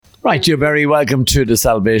Right, you're very welcome to the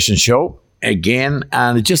Salvation Show again.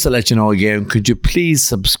 And just to let you know again, could you please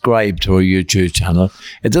subscribe to our YouTube channel?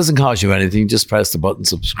 It doesn't cost you anything. Just press the button,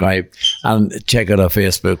 subscribe, and check out our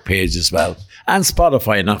Facebook page as well. And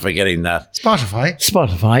Spotify, not forgetting that.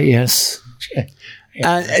 Spotify, yes. Yeah.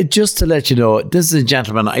 And just to let you know, this is a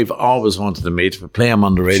gentleman I've always wanted to meet. We play him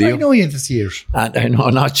on the radio. Sure, I know you this years. And I know,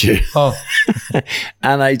 not you. Oh.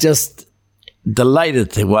 And I just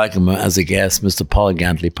delighted to welcome him as a guest, Mr. Paul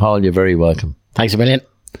Gantley. Paul, you're very welcome. Thanks a million.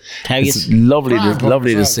 How are you? It's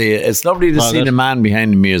lovely to see you. It's lovely to see the man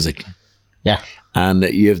behind the music. Yeah. And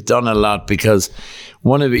you've done a lot because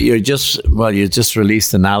you just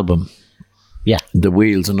released an album. Yeah. The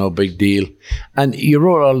Wheels are No Big Deal. And you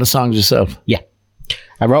wrote all the songs yourself. Yeah.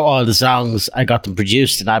 I wrote all the songs. I got them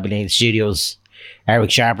produced in Abilene Studios.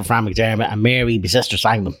 Eric Sharp and Fran McDermott and Mary, my sister,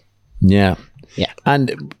 sang them. Yeah. Yeah.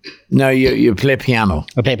 And now you play piano.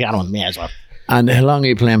 I play piano with me as well. And how long are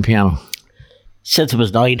you playing piano? Since I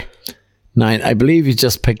was 9. 9. I believe you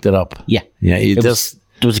just picked it up. Yeah. Yeah. There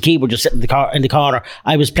was a keyboard just sitting in the corner.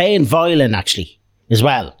 I was playing violin actually as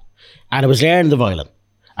well. And I was learning the violin.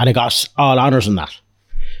 And I got all honours in that.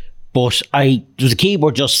 But there was a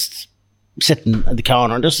keyboard just sitting in the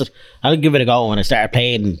corner and I'll give it a go. And I started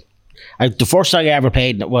playing. The first song I ever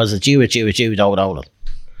played was It's You, David Olin.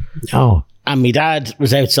 Oh. And my dad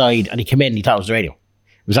was outside and he came in and he thought it was the radio.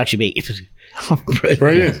 It was actually me.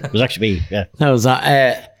 Brilliant. It was actually me, yeah. That was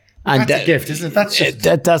and that's a gift, isn't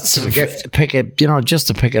it? That's a gift. Pick it, just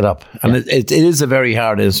to pick it up. And it is a very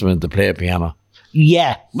hard instrument to play a piano.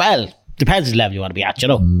 Yeah, well, depends on the level you want to be at,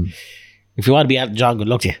 If you want to be at John, good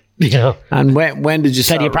luck to you. And when did you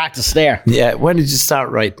start? Said you practice there. Yeah, when did you start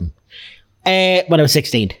writing? When I was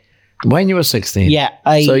 16. When you were 16? Yeah.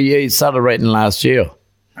 So you started writing last year?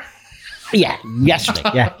 Yeah, yesterday.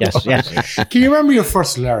 Yeah, yes. Can you remember your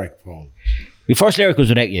first lyric, Paul? My first lyric was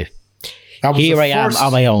Without You. Here I am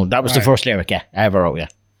on my own. That was the first lyric, I ever wrote,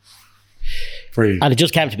 Brilliant. And it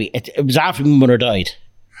just came to me. It was after my mother died.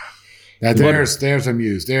 Now there's a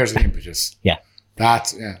muse. There's an impetus. Yeah.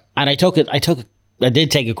 And I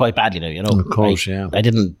did take it quite badly now, Of course,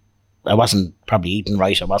 I wasn't probably eating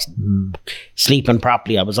right. I wasn't sleeping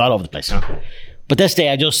properly. I was all over the place. But this day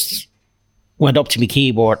I just went up to my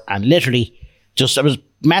keyboard and literally I was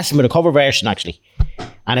messing with a cover version actually.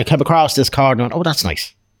 And I came across this chord and went, oh, that's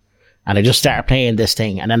nice. And I just started playing this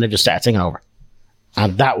thing and then I just started singing over.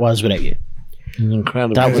 And that was Without You.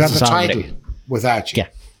 Incredible. That was the title, Without You.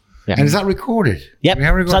 Yeah. And is that recorded? Yep,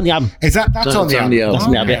 it's on the album. That's on the album? That's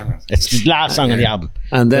on the album, yeah. It's the last song on the album.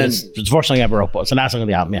 And then it's the first song I ever wrote, but it's the last song on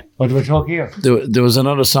the album, yeah. What do we talk here? There was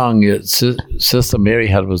another song your sister Mary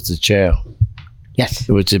had, was The Chair. Yes.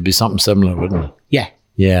 Which would be something similar, wouldn't it? Yeah.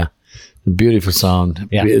 Yeah. A beautiful song.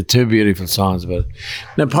 Yeah. Two beautiful songs about it.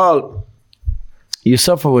 Now, Paul, you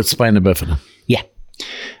suffer with spina bifida. Yeah.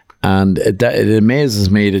 And it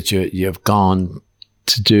amazes me that you've gone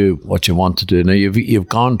to do what you want to do. Now, you've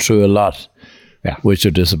gone through a lot with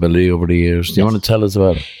your disability over the years. Do you want to tell us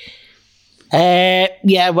about it?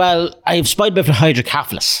 Yeah, well, I have spina bifida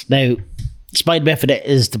hydrocephalus. Now, spina bifida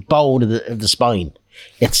is the bone of the spine.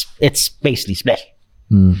 It's basically split.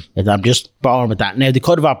 And I'm just born with that. Now, they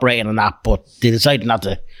could have operated on that, but they decided not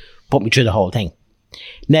to put me through the whole thing.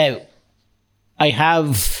 Now, I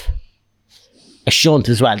have a shunt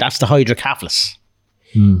as well. That's the hydrocephalus.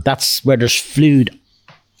 That's where there's fluid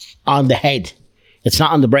on the head. It's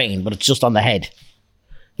not on the brain, but it's just on the head.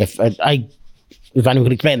 If anyone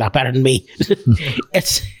could explain that better than me.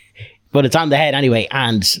 But it's on the head anyway,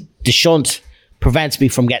 and the shunt prevents me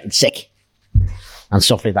from getting sick and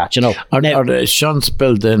stuff like that, Are the shunts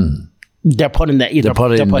built in? They're put in there.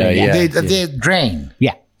 They drain.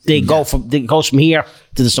 Yeah. It goes from here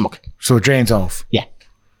to the stomach. So it drains off. Yeah.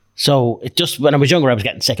 So it just, when I was younger, I was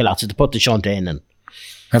getting sick a lot. So to put the shunt in and...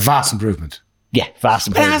 A vast improvement. Yeah, vast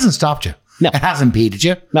improvement. It hasn't stopped you. No. It hasn't impeded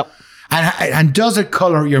you. No. And does it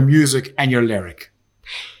colour your music and your lyric?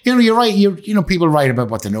 You're right. People write about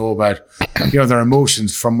what they know about, their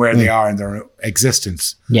emotions from where they are in their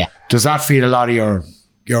existence. Yeah. Does that feed a lot of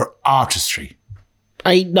your artistry?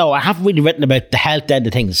 I haven't really written about the health end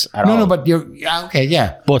of things at all. No, but okay,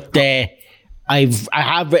 yeah. But I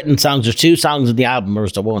have written songs. There's 2 songs in the album, or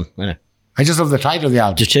is there one? I just love the title of the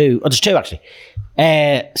album. There's 2. Oh, there's 2 actually.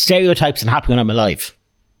 Stereotypes and Happy When I'm Alive.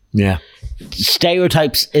 Yeah.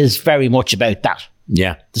 Stereotypes is very much about that.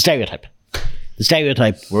 Yeah. The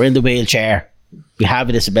stereotype, we're in the wheelchair, we have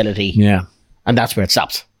a disability. Yeah. And that's where it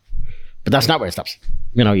stops. But that's not where it stops.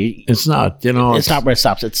 It's not, It's not where it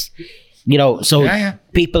stops. It's,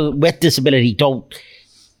 people with disability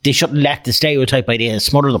they shouldn't let the stereotype idea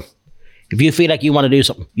smother them. If you feel like you want to do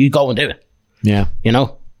something, you go and do it. Yeah.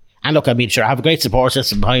 And look, I mean, sure, I have a great support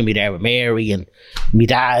system behind me there with Mary and me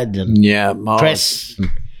dad and Chris. And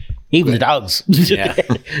even the dogs. Yeah.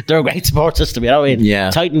 They're a great support system, you know. I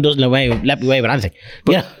mean, Titan doesn't let me away with anything.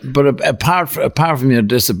 But apart from your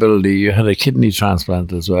disability, you had a kidney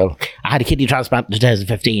transplant as well. I had a kidney transplant in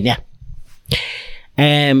 2015, yeah.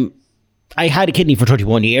 I had a kidney for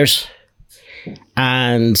 31 years.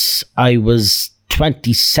 And I was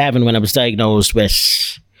 27 when I was diagnosed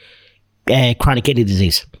with chronic kidney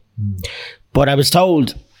disease. But I was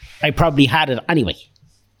told I probably had it anyway.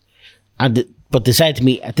 But they said to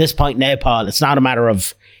me, at this point now, Paul, it's not a matter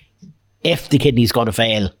of if the kidney's going to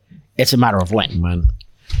fail, it's a matter of when.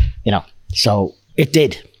 You know, so it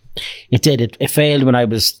did. It failed when I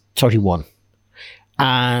was 31.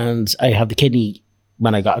 And I have the kidney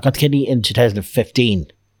when I got the kidney in 2015.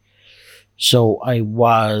 So I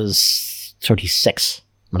was 36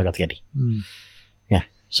 when I got the kidney. Yeah.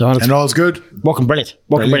 So and all's good? Working brilliant.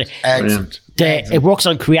 Excellent. It works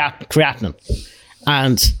on creatinine.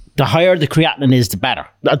 And the higher the creatinine is, the better.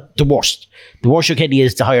 The worse. The worse your kidney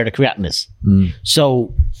is, the higher the creatinine is.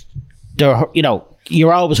 So, you know,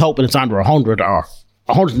 you're always hoping it's under 100 or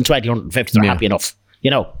 120, 150. They're happy enough. You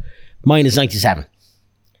know, mine is 97.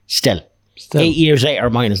 Still. 8 years later,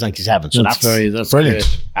 mine is 97. So that's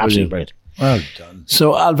brilliant. Absolutely brilliant. Well done.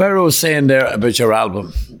 So Alvaro was saying there about your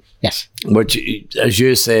album. Yes. Which, as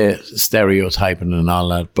you say, stereotyping and all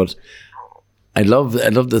that. But I love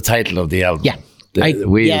the title of the album. Yeah. The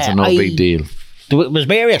Wheels are no big deal. It was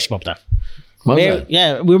Mary actually up there. Was it?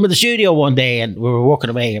 Yeah, we were in the studio one day and we were walking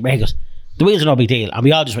away and Mary goes, the wheels are no big deal. And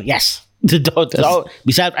we all just went, yes.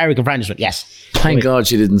 Myself, Eric and Fran just went, yes. Thank God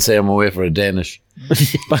she didn't say I'm away for a Danish.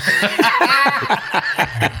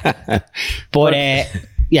 But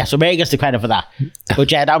yeah, so Mary gets the credit for that.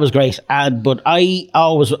 But yeah, that was great. But I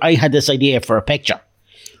had this idea for a picture,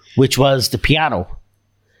 which was the piano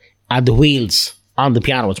and the wheels on the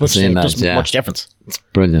piano. It doesn't make much difference. It's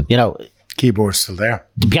brilliant. You know, keyboard's still there.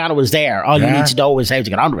 The piano is there. All you need to know is how to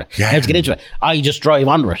get onto it, how to get into it. I just drive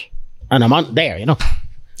under it, and I'm on there. You know.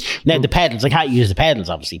 Now the pedals, I can't use the pedals,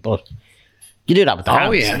 obviously, but you do that with the hands.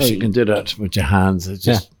 Oh yes, you can do that with your hands. It's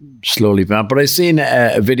just slowly bound. But I seen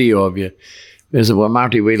a video of you. Is it with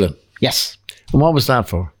Marty Whelan? Yes. And what was that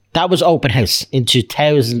for? That was open house in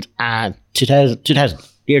 2000. Year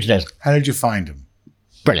 2000. How did you find him?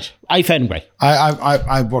 Brilliant. I found him great.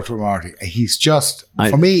 I worked with Marty. He's just,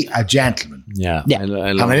 for me, a gentleman. Yeah. Yeah.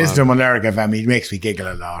 I listen to him on Lyric FM. He makes me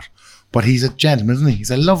giggle a lot. But he's a gentleman, isn't he?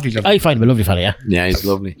 He's a lovely I find him a lovely fella, yeah. Yeah, he's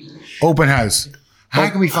lovely. Open house. How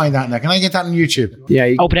can we find that now? Can I get that on YouTube?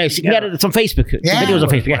 Yeah. Open house. You can get it. It's on Facebook. Yeah. The videos on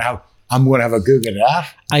Facebook. Yeah. I'm going to have a Google of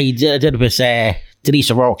that. I did it with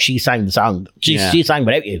Denise O'Rourke. She sang the song. She sang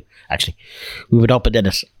Without You, actually. We went up and did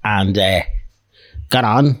it and got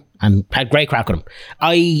on and had great crack with him.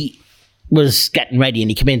 I was getting ready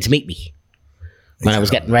and he came in to meet me when I was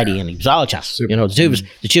getting ready and he was all chat. You know, the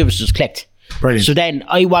two of us just clicked. Brilliant. So then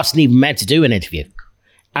I wasn't even meant to do an interview.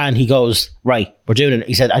 And he goes, right, we're doing it.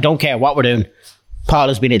 He said, I don't care what we're doing. Paul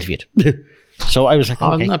has been interviewed. So I was like,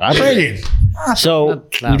 okay. Brilliant. So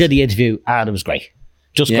we did the interview and it was great.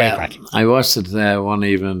 Just great crack. I watched it one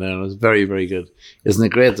evening and it was very, very good. Isn't it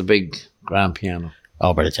great, the big grand piano?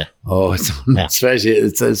 Oh, brilliant, yeah. Oh, especially,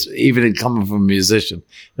 it's even coming from a musician.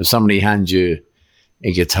 If somebody hands you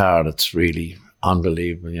a guitar, that's really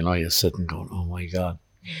unbelievable. You know, you're sitting going, oh my God.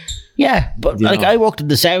 Yeah, but I worked in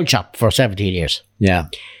the sound shop for 17 years. Yeah.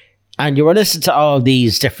 And you were listening to all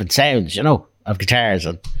these different sounds, you know, of guitars.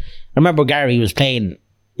 And I remember Gary was playing,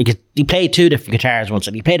 he played two different guitars once,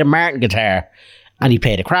 and he played a Martin guitar and he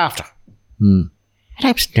played a Crafter. And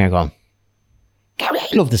I was sitting there going, Gary,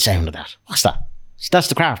 I love the sound of that. What's that? That's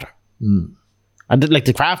the Crafter. And the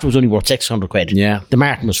Crafter was only worth 600 quid. Yeah. The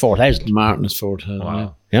Martin was 4,000. The Martin is 4,000.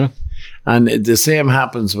 Wow. You know? And the same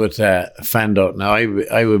happens with Fender. Now,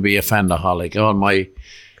 I would be a Fender-holic. All my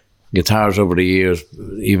guitars over the years,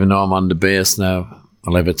 even though I'm on the bass now,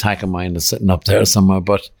 I'll have a Takamine that's sitting up there somewhere.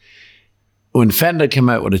 But when Fender came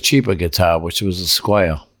out with a cheaper guitar, which was a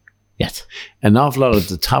Squire, yes, an awful lot of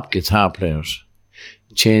the top guitar players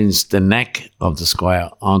changed the neck of the Squire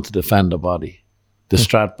onto the Fender body, the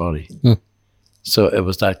Strat body. So it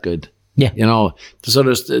was that good. Yeah. You know, so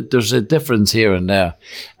there's a difference here and there.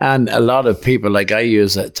 And a lot of people, like I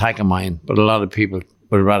use a Takamine, but a lot of people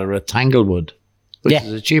would rather a Tanglewood, which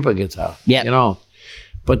is a cheaper guitar. Yeah. You know,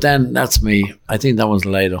 but then that's me. I think that one's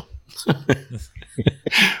later.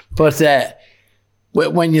 But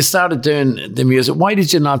when you started doing the music, why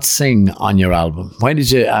did you not sing on your album? Why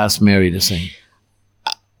did you ask Mary to sing?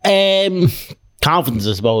 Confidence,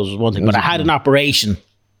 I suppose, was one thing. But I had an operation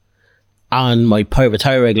on my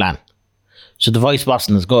pyrothyroid gland. So the voice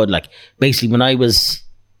wasn't as good. Like, basically, when I was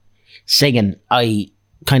singing, I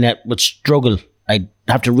kind of would struggle. I'd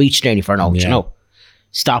have to reach nearly for notes, you know.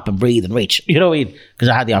 Stop and breathe and reach. You know what I mean? Because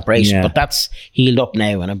I had the operation. Yeah. But that's healed up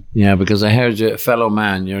now. And I'm Yeah, because I heard you, Fellow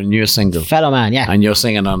Man, your new single. fellow man, yeah. And you're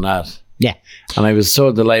singing on that. Yeah. And I was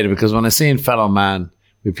so delighted because when I seen Fellow Man,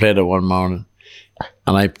 we played it one morning.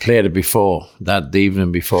 And I played it before, the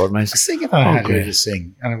evening before. And I said, Sing it. I had you to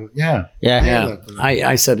sing. And Yeah. yeah.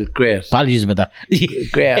 I said it's great. Apologies about that.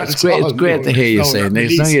 Great. It's great. It's great to hear you saying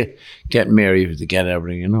this. Now you get Mary to get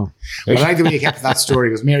everything, you know. I like the way you kept that story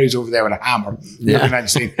because Mary's over there with a hammer looking at you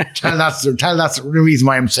saying, tell that's the reason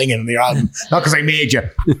why I'm singing on the album, not because I made you.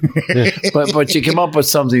 But you came up with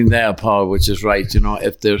something there, Paul, which is right. You know,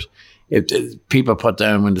 if people put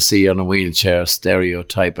down when they see you on a wheelchair,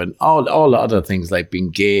 stereotype, and all the other things like being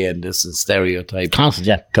gay and this and stereotype. Constant,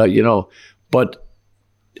 yeah. You know, but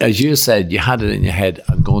as you said, you had it in your head,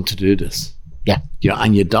 I'm going to do this. Yeah. You know,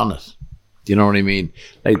 and you done it. Do you know what I mean?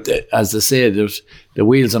 Like, as they say, there's the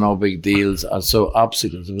wheels are no big deals, are so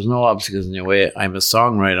obstacles. There was no obstacles in your way. I'm a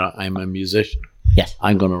songwriter. I'm a musician. Yes.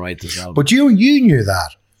 I'm going to write this album. But you knew that.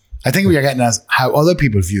 I think what you're getting at is how other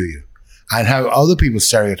people view you and how other people's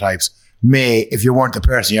stereotypes may, if you weren't the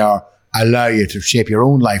person you are, allow you to shape your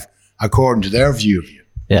own life according to their view of you.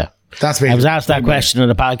 Yeah. That's I was asked that question on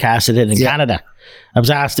the podcast I did in Canada. I was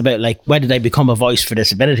asked about, like, when did I become a voice for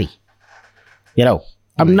disability? You know,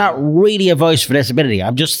 I'm not really a voice for disability.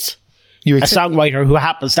 I'm just a songwriter who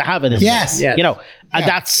happens to have it. Yes. Yeah. You know, and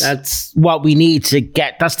that's what we need to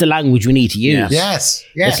get. That's the language we need to use. Yes.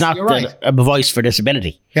 It's not you're right. I'm a voice for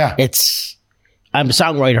disability. Yeah. I'm a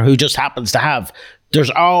songwriter who just happens to have.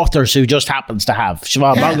 There's authors who just happens to have.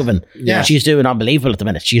 Siobhan Bongovan. Yeah. She's doing unbelievable at the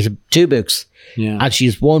minute. She's 2 books. Yeah. And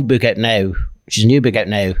she's 1 book out now. She's a new book out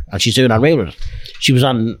now. And she's doing unreal with it. She was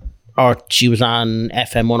on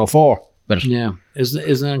FM 104. But Yeah.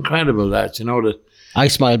 Isn't it incredible that, you know, that I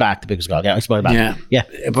Smile Back, the book is called. Yeah, I Smile Back. Yeah.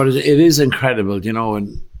 Yeah. But it is incredible, you know,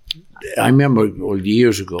 and I remember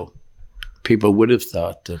years ago, people would have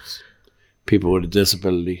thought that people with a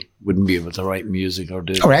disability wouldn't be able to write music or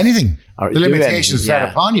do Or anything. Or the do limitations anything, set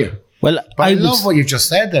upon you. Well, But I love what you've just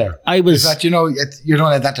said there. Is that, you know, you don't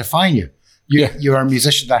let that define you. You're a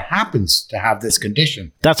musician that happens to have this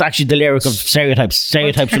condition. That's actually the lyric of Stereotypes.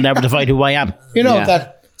 Stereotypes will never define who I am. You know,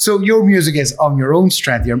 Yeah. So your music is on your own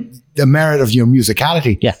strength, the merit of your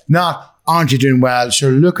musicality. Yeah. Not, aren't you doing well? Sure,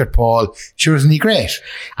 look at Paul. Sure, isn't he great?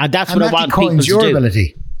 And that's And what I that want people defines to your do.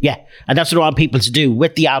 ability. Yeah, and that's what I want people to do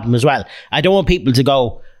with the album as well. I don't want people to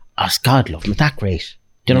go, oh, God, love him, that great.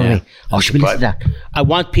 Do you know what I mean? Oh, should we listen to that? I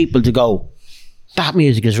want people to go, that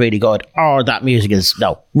music is really good, or that music is,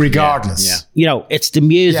 no. Regardless. Yeah. You know, it's the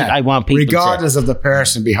music Yeah. I want people Regardless of the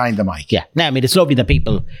person behind the mic. Yeah. Now, I mean, it's lovely that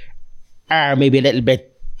people are maybe a little bit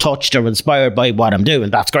touched or inspired by what I'm doing.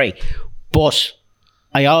 That's great. But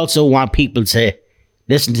I also want people to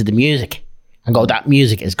listen to the music and go, that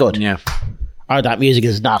music is good. Yeah. Or that music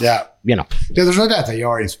is not, Yeah. you know. Yeah, there's no doubt that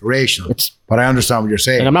you're inspirational. But I understand what you're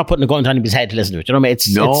saying. Like, I'm not putting a gun to anybody's head to listen to it. You know what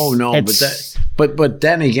I mean? But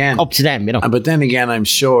then again, up to them, you know. But then again, I'm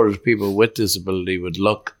sure people with disability would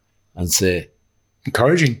look and say,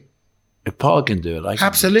 Encouraging. if Paul can do it, I can.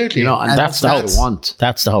 Absolutely. You know, and that's what I want.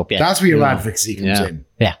 That's the hope, yeah. That's where your advocacy comes Yeah. in.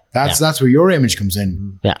 yeah. That's where your image comes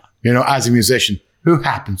in. Yeah. You know, as a musician who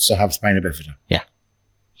happens to have spina bifida. Yeah.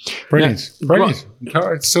 Brilliant. Yeah. Brilliant.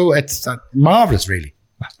 It's marvellous, really.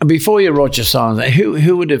 And before you wrote your songs,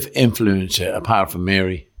 who would have influenced you apart from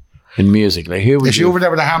Mary in music? Like, who would Is she over there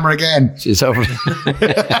with a hammer again? She's over.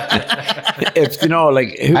 If you know,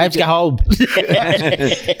 like, who I have to get home.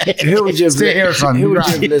 who would you have, Stay here, son. who would you Right.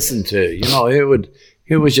 have listened to? You know,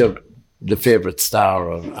 who was the favorite star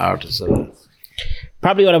or artist?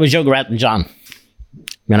 Probably when I was younger, Elton John.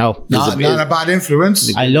 You know, Not a bad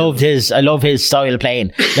influence. I love his style of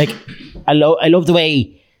playing. Like, I love the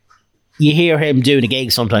way you hear him doing a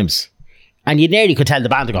gig sometimes, and you nearly could tell the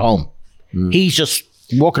band to go home. He's just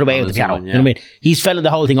walking away with the piano. own, You know what I mean? He's filling the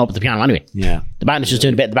whole thing up with the piano anyway. Yeah. The band is just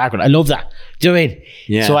doing a bit in the background. I love that. Do you know what I mean?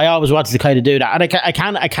 Yeah. So I always wanted to kind of do that, and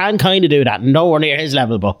I can kind of do that. Nowhere near his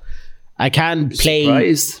level, but I can play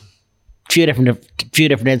Surprised? few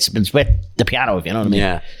different instruments with the piano, if you know what I mean.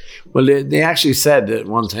 Yeah. Well, they actually said that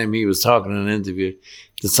one time he was talking in an interview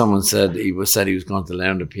that someone said he was going to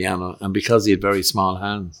learn the piano, and because he had very small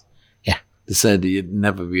hands, Yeah. they said he'd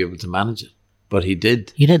never be able to manage it, but he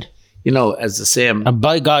did. He did. You know, as the same. And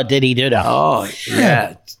by God, did he do that? Oh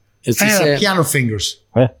yeah, it's I the have same. piano fingers.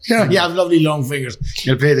 Yeah. You know, you have lovely long fingers.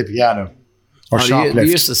 You'll play the piano. Or Oh, shoplift. they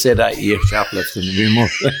used to say that shoplifting. Be more.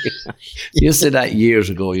 They used to say that years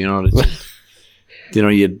ago. You know, that you know,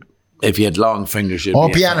 you'd if you had long fingers, you'd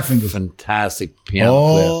be piano a fingers. fantastic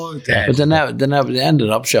piano player. But they ended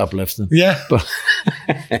up shoplifting. Yeah.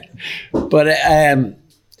 But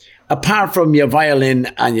apart from your violin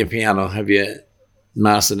and your piano, have you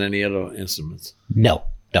mastered any other instruments? No.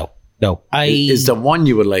 Is there one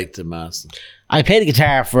you would like to master? I played the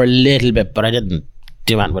guitar for a little bit, but I didn't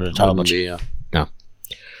do anything with it at all. Much. Yeah. No.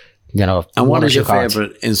 You know. And what is your chords.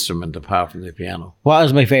 favourite instrument apart from the piano? What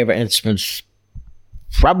is my favourite instrument?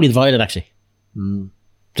 Probably the violin, actually.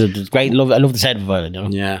 The great love. I love the sound of the violin. You know?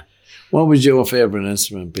 Yeah. What was your favourite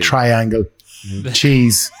instrument be? Triangle.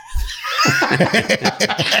 Cheese.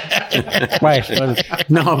 Right. Well,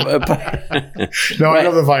 No, I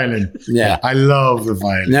love the violin. Yeah. I love the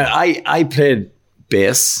violin. Now, I played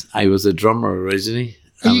bass. I was a drummer originally.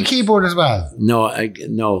 Are you keyboard as well? No, I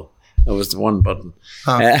was the one button.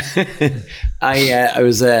 Oh.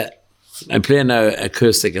 I'm playing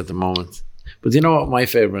acoustic at the moment. But you know what my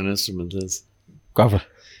favourite instrument is? go for it.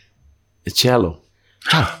 A cello.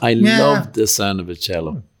 I love the sound of a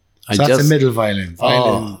cello. So that's a middle violin.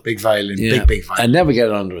 Big violin, Yeah. big violin. I never get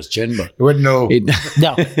it under his chin, but You wouldn't know.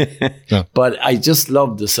 No. But I just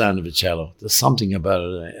love the sound of a cello. There's something about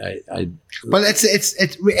it. Well,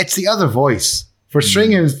 it's the other voice. For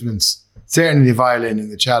string instruments, certainly the violin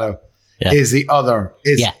and the cello is the other.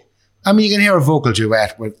 I mean, you can hear a vocal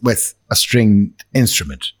duet with a stringed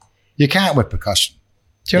instrument. You can't with percussion.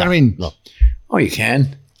 Do you know what I mean? No. Oh, you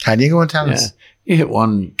can. Can you go and tell us? You hit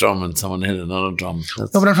one drum and someone hit another drum. No,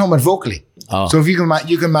 but I'm talking about vocally. Oh. So if you can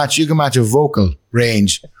match a vocal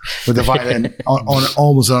range with the violin on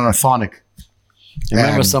almost on a phonic. I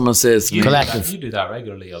remember someone says to me, collective. You do that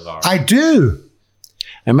regularly, Alvar. I do.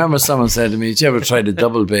 I remember someone said to me, "Did you ever try the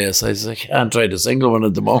double bass?" I said, "I can't try the single one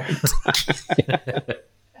at the moment."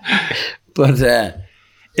 But is there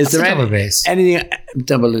double bass. anything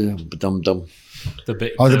double dum dum? The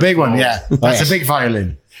big one, yeah. That's a big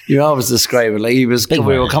violin. You always describe it like we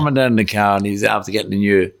violin, were coming down in the car and he's after getting a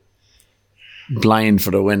new blind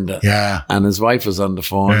for the window. Yeah. And his wife was on the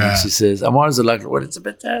phone and she says, "And what is it like?" "Well, it's a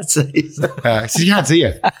bit that size." So you can't see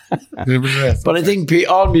it. But I think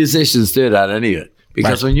all musicians do that anyway.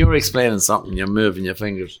 Because when you're explaining something, you're moving your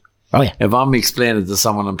fingers. Oh yeah. If I'm explaining to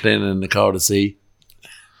someone I'm playing in the car to see,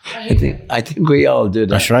 I think we all do that.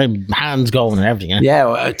 That's right. Hands going and everything. Yeah. Yeah,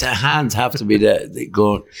 well, the hands have to be the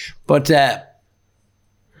going. But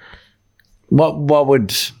what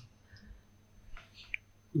would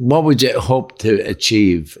you hope to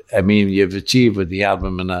achieve? I mean, you've achieved with the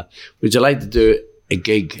album and that. Would you like to do a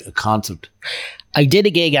gig, a concert? I did a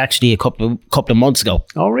gig actually a couple of months ago.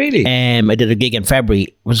 Oh, really? I did a gig in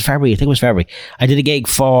February. Was it February? I think it was February. I did a gig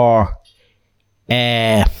for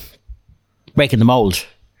Breaking the Mold.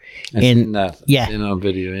 I've seen that. yeah. I've seen on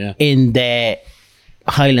video, yeah. In the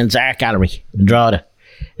Highlands Art Gallery in Drogheda.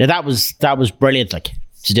 Now that was brilliant, like,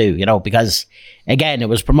 to do, you know, because again it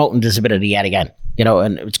was promoting disability yet again, you know,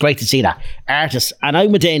 and it's great to see that artists. And I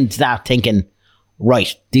went into that thinking,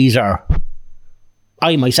 right,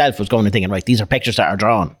 I myself was going and thinking, right, these are pictures that are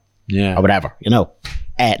drawn, Yeah. or whatever, you know.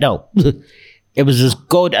 No, it was as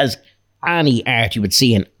good as any art you would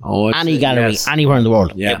see in any gallery anywhere in the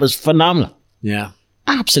world. Yeah. It was phenomenal, Yeah.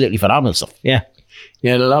 absolutely phenomenal stuff. Yeah.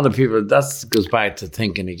 Yeah, a lot of people, that goes back to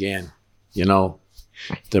thinking again, you know,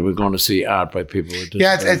 that we're going to see art by people with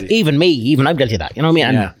disabilities. Even I'm guilty of that. You know what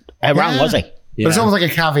I mean? And how wrong was I? Yeah. But it's almost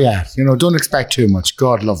like a caveat. You know, don't expect too much.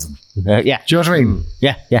 God love them. Yeah. Do you know what I mean?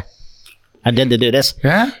 Yeah. And then to do this.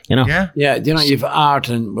 Yeah. You know? Yeah. Yeah, you know, you've art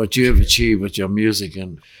and what you've achieved with your music,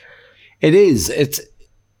 and it's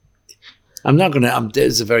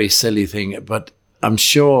a very silly thing, but I'm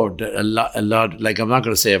sure that a lot, like, I'm not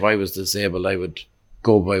going to say if I was disabled, I would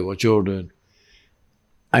go by what you're doing.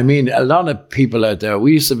 I mean, a lot of people out there,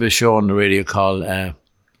 we used to have a show on the radio called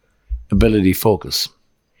Ability Focus.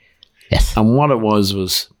 Yes. And what it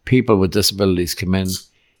was people with disabilities come in.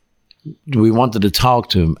 We wanted to talk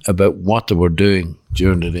to them about what they were doing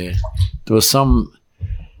during the day. There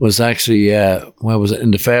was actually, where was it? In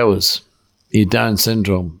the Faroes. He had Down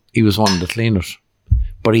syndrome. He was one of the cleaners.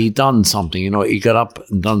 But he done something, you know, he got up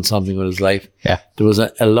and done something with his life. Yeah. There was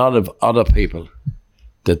a lot of other people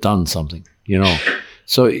that done something, you know.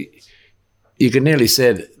 So you can nearly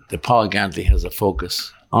say that Paul Gantley has a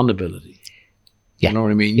focus on ability. Yeah. You know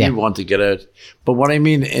what I mean? Yeah. You want to get out. But what I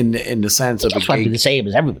mean in the sense of You just a want to be gig. the same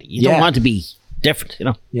as everybody. You don't want to be different, you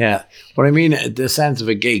know? Yeah. What I mean, the sense of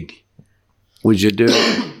a gig. Would you do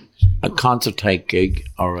a concert type gig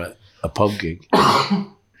or a pub gig?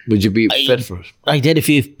 Would you be fit for it? I did a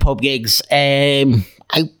few pub gigs. I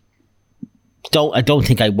don't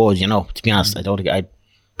think I would, you know, to be honest. I don't think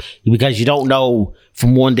because you don't know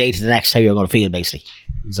from one day to the next how you're going to feel, basically.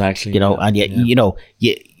 exactly. And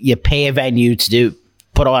you pay a venue to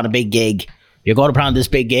put on a big gig. You're going to put on this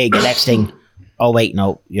big gig. The next thing, oh wait,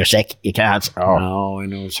 no, you're sick. You can't. Or I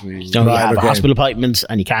know what you mean. you have a hospital appointment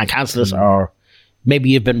and you can't cancel it, or maybe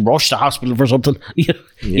you've been rushed to hospital for something. You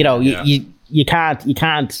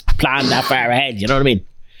can't plan that far ahead. You know what I mean?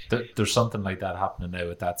 There's something like that happening now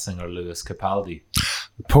with that singer Lewis Capaldi.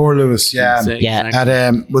 Poor Lewis, yeah. Yeah.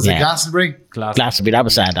 At was it Glastonbury? Glastonbury, that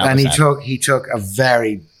was sad. He took a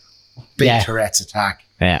very big Tourette's attack.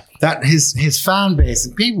 Yeah. That his fan base,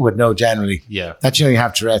 and people would know generally. Yeah. That you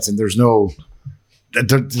have Tourette's, and there's no. It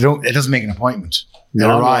doesn't make an appointment. It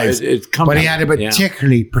arrives. But he had a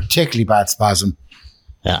particularly bad spasm.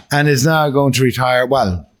 Yeah. And is now going to retire.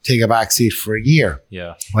 Well, take a back seat for a year.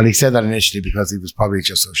 Yeah. Well, he said that initially because he was probably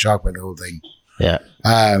just so shocked by the whole thing. Yeah.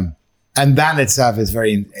 And that itself is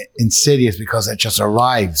very insidious because it just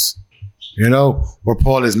arrives, where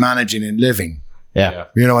Paul is managing and living, Yeah.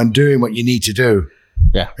 and doing what you need to do,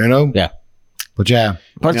 Yeah. Yeah. But yeah.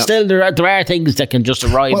 But still, there are things that can just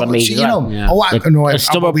arrive on me.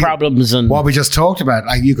 Stomach problems and what we just talked about.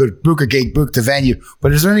 Like you could book a gig, book the venue,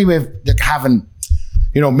 but is there any way of having,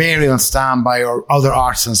 Mary on standby or other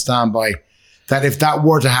artists on standby, that if that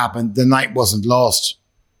were to happen, the night wasn't lost?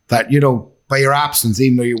 That by your absence,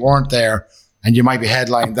 even though you weren't there, and you might be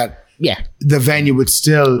headlining, that the venue would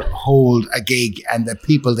still hold a gig, and the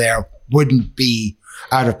people there wouldn't be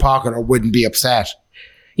out of pocket or wouldn't be upset.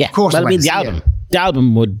 Yeah, of course. Well, I mean, the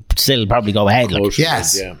album would still probably go ahead. Like,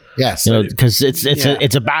 yes, because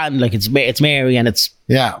it's a band. Like it's Mary and it's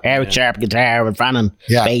Eric Sharp guitar and Fran on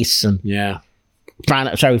bass and Fran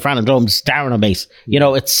on drums, Darren on bass.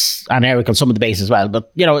 It's and Eric on some of the bass as well.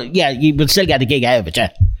 But you would still get a gig out of it.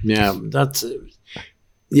 That's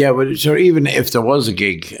but sure. Even if there was a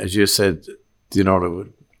gig, as you said, there were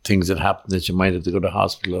things that happened that you might have to go to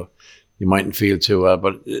hospital or you mightn't feel too well.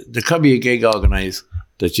 But there could be a gig organised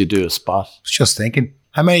that you do a spot. I was just thinking,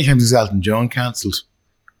 how many times has Elton John cancelled?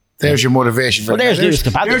 There's your motivation for there's Lewis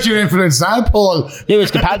Capaldi. There's your influence now, Paul.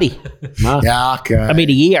 Lewis Capaldi. I mean,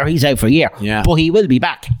 a year. He's out for a year. Yeah. But he will be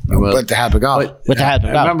back. With the help of God. With the help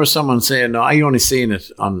of God. I remember someone saying, no, I only seen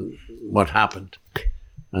it on what happened.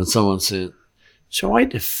 And someone said, so why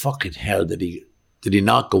the fucking hell did he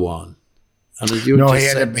not go on? And he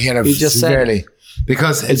had a severely.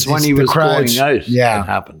 Because it's when he was going out that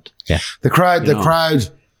happened. Yeah. The crowd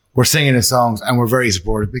were singing his songs and were very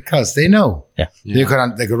supportive because they know. Yeah. They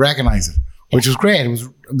could recognize it, which was great. It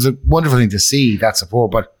was a wonderful thing to see that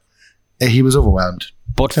support, but he was overwhelmed.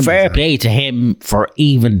 But fair play to him for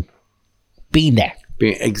even being there.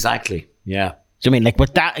 Exactly. Yeah. So I mean, like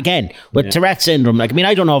with that again, with Tourette's syndrome, like I mean,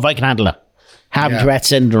 I don't know if I can handle it. Having Tourette's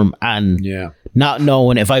syndrome and not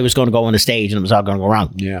knowing if I was going to go on the stage and it was all going to go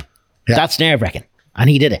wrong. Yeah. That's nerve-wracking. And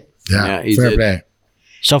he did it. Yeah, fair play.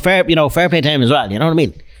 So fair play to him as well, you know what I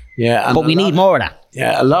mean? Yeah. But we need more of that.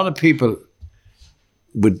 Yeah, a lot of people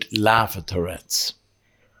would laugh at Tourette's.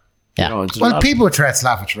 Yeah. People with Tourette's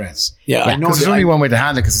laugh at Tourette's. Yeah, I know. Because there's only one way to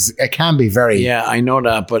handle it, because it can be very... Yeah, I know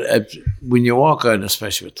that, but when you walk out,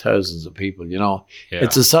 especially with thousands of people,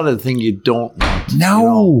 it's a sort of thing you don't want.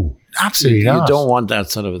 No, absolutely not. You don't want that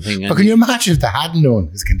sort of a thing. But can you imagine if they hadn't known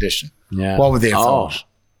his condition? Yeah. What would they have thought?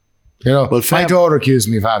 My daughter accused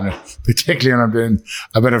me of having it, particularly when I'm doing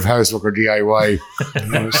a bit of housework or DIY.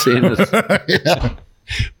 I've seen it.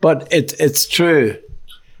 But it's true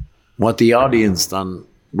what the audience done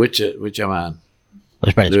with your man,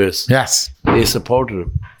 Lewis. Yes. They supported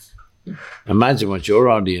him. Imagine what your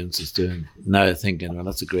audience is doing now, thinking, well,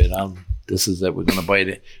 that's a great album. This is it. We're going to buy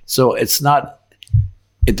it. So it's not...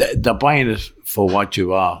 they're buying it for what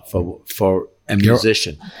you are, for a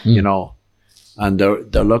musician, and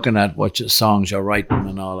they're looking at what songs you're writing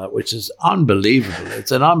and all that, which is unbelievable.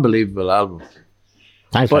 It's an unbelievable album.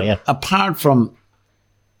 Thanks, but apart from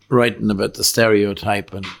writing about the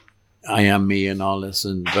stereotype and I am me and all this,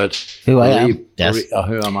 and but who I am,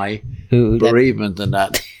 who am I, bereavement and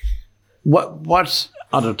that. What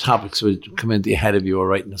other topics would come into your head if you were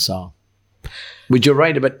writing a song? Would you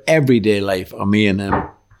write about everyday life or me and him?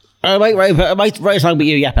 I might write a song about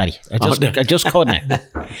you, Paddy. I just couldn't.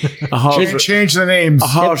 Change the names. A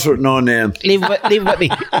horse with no name. Leave it with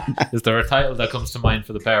me. Is there a title that comes to mind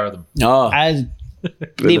for the pair of them? No. As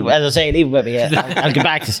I say, leave it with me. I'll get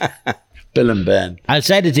back to it. Bill and Ben. I'll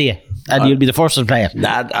send it to you, and you'll be the first to play it.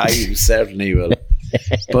 That I certainly will.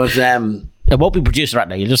 But it won't be produced right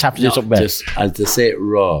now. You just have to do something better. Just as they say,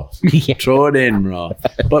 raw. Yeah. Throw it in raw.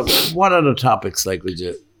 But what other topics would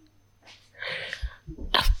you?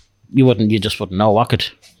 You just wouldn't know what could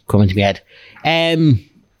come into my head.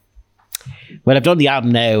 Well, I've done the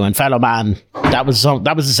album now, and Fellow Man, that was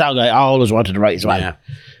the song I always wanted to write as well.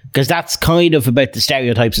 Because that's kind of about the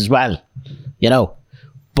stereotypes as well, you know.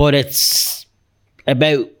 But it's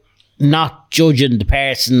about not judging the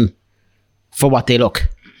person for what they look.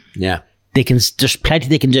 Yeah. There's plenty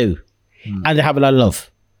they can do. And they have a lot of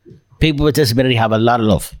love. People with disability have a lot of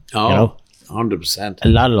love. Oh, you know? 100%. A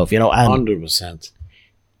lot of love, you know. And 100%.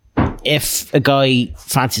 if a guy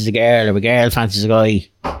fancies a girl or a girl fancies a guy,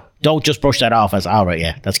 don't just brush that off as, all right,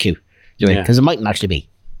 yeah, that's cute. Because it mightn't actually be.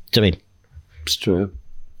 Do you know what I mean? It's true.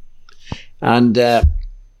 And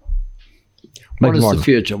what is the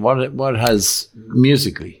future? What has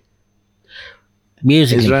musically?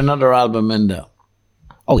 Is there another album in there?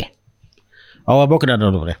 Oh, yeah. Oh, I'm working on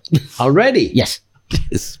another one there. Already? Yes.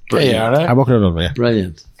 It's brilliant. I'm working on another one, yeah.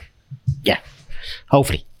 Brilliant. Yeah.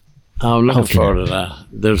 Hopefully. I'm looking forward to that.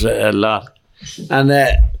 There's a lot. And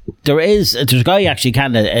there's a guy actually,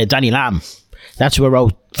 Canada, Danny Lamb. That's who I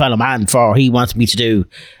wrote Fellow Man for. He wants me to do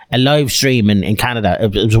a live stream in Canada.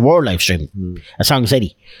 It was a world live stream, a Song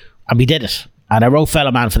City. And we did it. And I wrote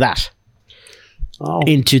Fellow Man for that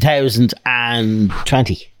in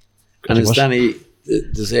 2020. And is Danny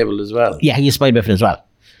disabled as well? Yeah, he's spina bifida as well.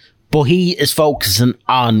 But he is focusing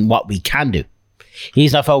on what we can do.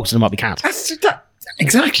 He's not focusing on what we can't.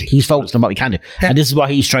 Exactly. He's focused on what we can do. Yeah. And this is what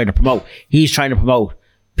he's trying to promote. He's trying to promote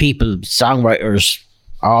people, songwriters,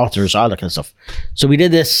 authors, all that kind of stuff. So we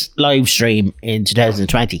did this live stream in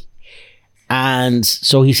 2020. And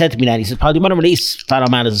so he said to me then, he said, Paul, do you want to release Fellow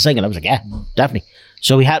Man as a single? I was like, yeah, definitely.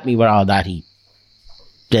 So he helped me with all that. He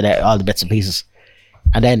did all the bits and pieces.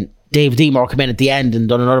 And then Dave Deemore came in at the end and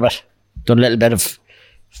done another bit. Done a little bit of,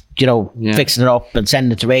 you know, fixing it up and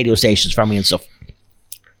sending it to radio stations for me and stuff.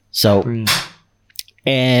 So, so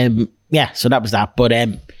that was that. But,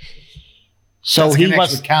 so that's he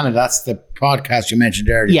was with Canada. That's the podcast you mentioned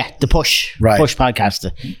earlier. Yeah, the Push. Right. Push podcast.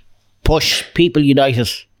 The Push People United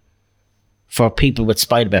for people with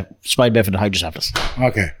spina bifida hydrocephalus.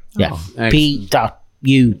 Okay. Yeah. Oh, P.U.S.H.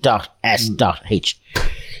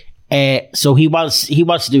 So he wants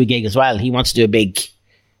to do a gig as well. He wants to do a big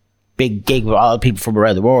gig with all people from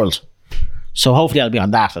around the world. So hopefully I'll be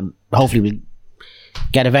on that, and hopefully we'll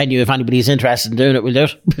get a venue. If anybody's interested in doing it, we'll do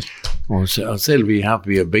it. I'll say it'll have to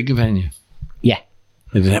be a big venue. Yeah.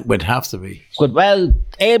 It would have to be. Good. Well,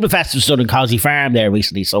 Ablefest was done in Causey Farm there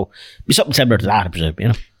recently, so it'll be something similar to that, I presume, you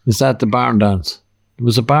know. Is that the barn dance? There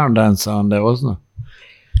was a barn dance on there, wasn't there?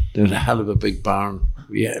 There was a hell of a big barn.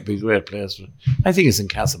 Yeah, it'd be a great place. I think it's in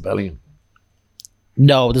Castlebellion.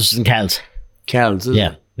 No, this is in Kells. Kells, isn't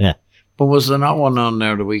it? Yeah. But was there not one on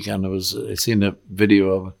there the weekend? I seen a video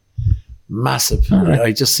of it. Massive. Right.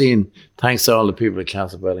 I just seen, thanks to all the people at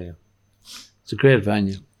Castlebellion. It's a great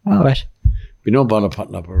venue. All right. Be no bother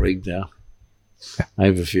putting up a rig there. I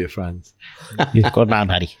have a few friends. Good man,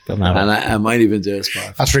 Paddy. Good man. And I might even do a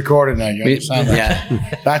spot. That's recorded now, you understand that?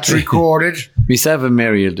 Yeah. That's recorded. Myself and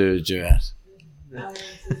Mary will do a duet.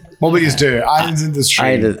 What will you do? Islands in the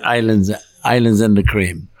stream. Islands in the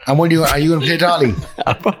cream. And are you going to play Dolly?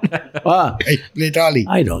 What? Hey, play Dolly.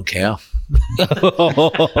 I don't care.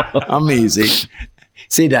 I'm easy.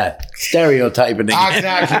 See that? Stereotyping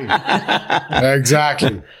again.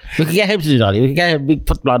 Exactly. We can get him to do Dolly. We can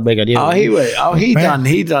put blonde wig on you. He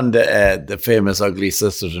done the famous Ugly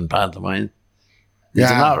Sisters in pantomime. Did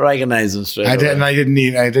you not recognise him straight away? I didn't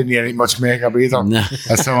need any much makeup either. No.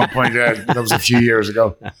 As someone pointed out, that was a few years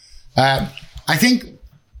ago. I think,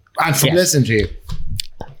 and from listening to you,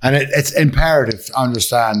 and it's imperative to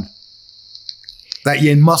understand that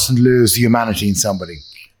you mustn't lose the humanity in somebody,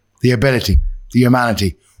 the ability, the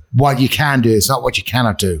humanity. What you can do is not what you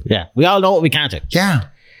cannot do. Yeah, we all know what we can't do. Yeah,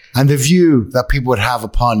 and the view that people would have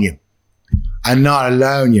upon you, and not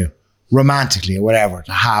allowing you romantically or whatever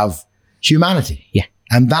to have humanity. Yeah,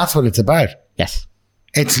 and that's what it's about. Yes,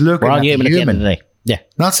 it's looking at the human at the end of the day. Yeah,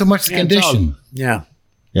 not so much the condition. Yeah,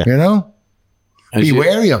 you know, be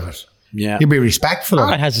wary of it. Yeah, you be respectful of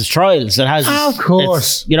it. It has its trials. It has, of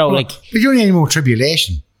course, you know, but you don't need any more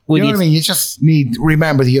tribulation. You know what I mean? You just need to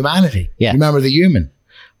remember the humanity. Yeah, remember the human.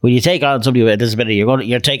 When you take on somebody with a disability,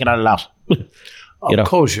 you're taking on a lot. Of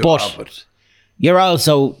course you are, but you're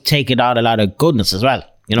also taking on a lot of goodness as well.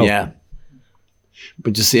 You know. Yeah.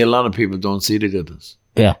 But you see, a lot of people don't see the goodness.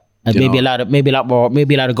 Yeah, and maybe a lot of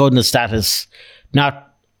goodness that is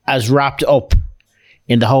not as wrapped up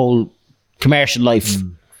in the whole commercial life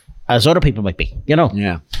as other people might be. You know.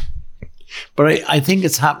 Yeah. But I think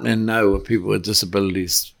it's happening now with people with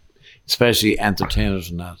disabilities, especially entertainers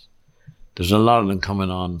and that. There's a lot of them coming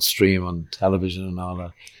on stream on television and all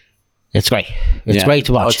that. It's great. It's great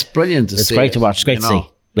to watch. It's brilliant to see. It's great to watch. It's great to see.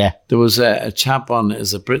 Yeah. There was a chap on,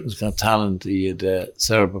 is it Britain's Got Talent? He had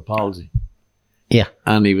cerebral palsy, Yeah.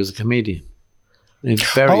 and he was a comedian. He's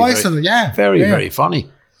very, I saw that, yeah. very funny.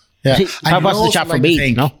 Yeah. See, And that you was the also chap from like to Mead,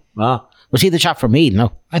 think- no? Ah, Was he the chap from Mead,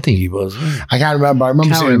 no? I think he was. I can't remember. I remember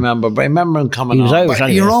Can't seeing him. remember, but I remember him coming He was on. Irish.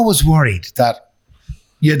 But you're always worried that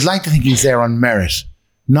you'd like to think he's there on merit,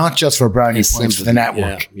 not just for brownie His points for the sympathy.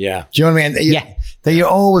 network. Yeah. Do you know what I mean? Yeah. That you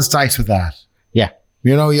always dice with that. Yeah.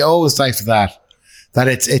 You know, you always dice with that. That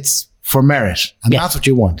it's for merit, and Yeah. that's what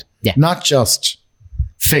you want. Yeah. Not just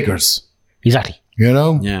figures. Exactly. You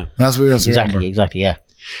know. Yeah. That's what we have to remember. Exactly. Yeah.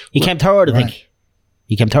 He came third, I think.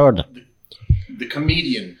 He came third. The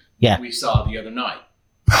comedian Yeah. we saw the other night.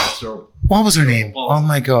 So What was her name? Well, Oh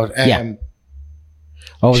my god. Yeah.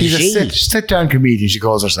 Oh, She's she? a sit down comedian. She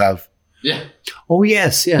calls herself. yeah, Oh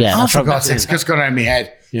yes, yeah. Yeah. Oh, that's for from- God's sake, it's just gone out of my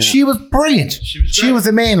head. Yeah. She was brilliant. She was She great. was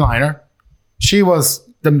the mainliner. She was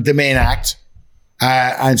the main act.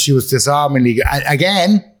 And she was disarmingly good.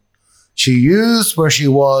 Again, she used where she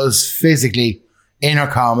was physically in her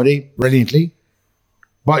comedy brilliantly.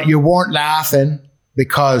 But you weren't laughing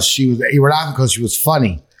because you were laughing because she was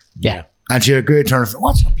funny. Yeah. And she had a good turn of,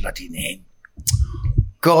 what's her bloody name?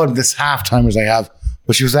 God, this half-timers I have.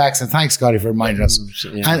 But she was excellent. Thanks, Scotty, for reminding us.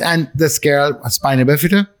 Yeah. And this girl had spina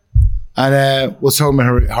bifida and was talking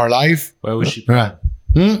about her life. Where was she Right.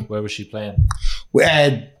 playing? Where was she playing?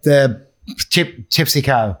 The Tipsy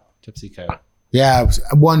Cow. Tipsy Cow. Yeah, it was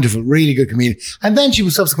a wonderful, really good comedian. And then she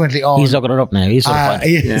was subsequently on. He's looking it up now. He's sort of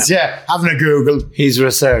funny. having a Google. He's a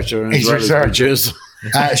researcher. As He's well researcher. As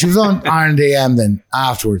producer. She was on Iron AM then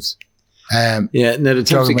afterwards. Yeah, no, the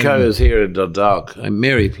Tipsy Talking Cow about- is here at the Dock. I'm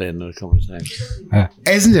Mary playing it a couple of times.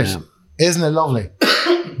 Isn't it? Yeah. Isn't it lovely?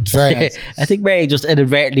 It's very nice. I think Mary just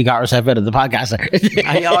inadvertently got herself out of the podcast.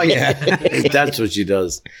 Oh, yeah. That's what she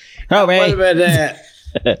does. No, What Mary. about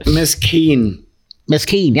Miss Keane, Miss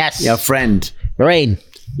Keane, yes. your friend, Lorraine.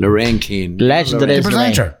 Lorraine Keane? Legend that The is Lorraine.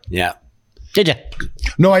 presenter. Yeah. Did you?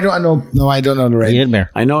 No, I don't know. No, I don't know You Lorraine. didn't, Mary?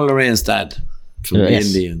 I know Lorraine's dad from the Yes.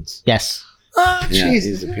 Indians. Yes. Oh, Yeah, jeez.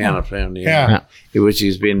 he's a piano player in the Yeah. which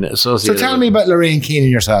he's been So associated tell with. me about Lorraine Keane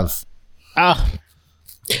and yourself.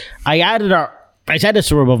 I added her. I said this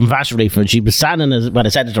to her above and fast relief, and she was standing when I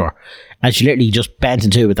said it to her, and she literally just bent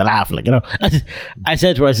into it with a laugh, like, you know. I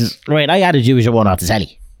said to her, I says, Lorraine, I added you as your one off the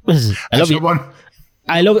telly. I love That's you. your one.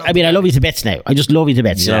 I love you to bits now. I just love you to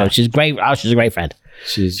bits. Yeah. So she's great. Oh, she's a great friend.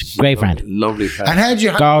 She's Great friend. Lovely friend.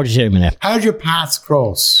 And Gorgeous human. Yeah. how'd your paths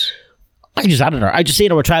cross? I just added her. I just seen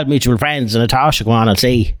her with 12 mutual friends, and I thought, go on and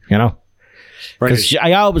see, you know. Because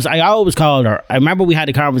I always called her. I remember we had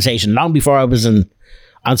a conversation long before I was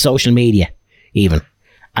on social media, even.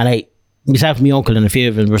 And myself and my uncle and a few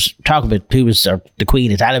of them were talking about who was the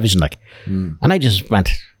queen of television, like. And I just went,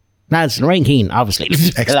 nah, it's Lorraine Keane, obviously.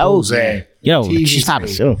 Hello. Expose. You know, TV3. she's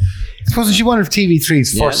fabulous. You know. Wasn't she one of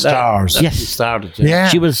TV3's Yeah, first that- stars? that Yes. she started. Yeah.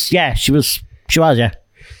 She was, yeah.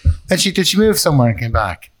 And did she move somewhere and came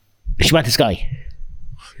back? She went to Sky.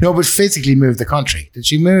 No, but physically moved the country. Did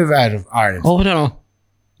she move out of Ireland? Oh, I don't know.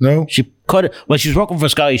 No? She could have, well, she was working for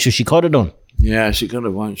Sky, so she could have done. Yeah, she could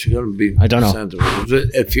have won. She could have been. I don't know. Centre.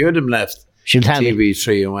 A few of them left She'll tell me.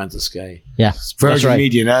 TV3 and went to Sky. Yeah. That's Virgin right.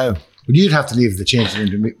 Media now. Well, you'd have to leave the change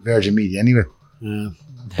it into Virgin Media anyway.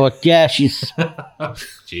 But yeah, she's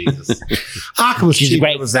Jesus. She's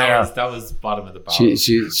great. Was that, there. was, that was bottom of the barrel.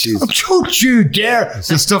 She's. Don't you dare!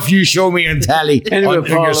 The stuff you show me on telly. Anyway, on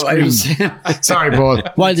your Paul, I screen. was, Sorry, Paul.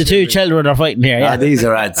 while the two children are fighting here. Yeah. these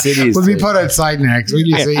are at cities. We'll be put outside next, will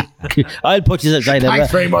you see? I'll put you outside. Thanks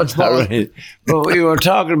very much, Paul. All right. But we were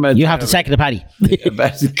talking about You have to second the paddy.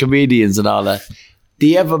 about the comedians and all that. Do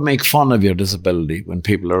you ever make fun of your disability when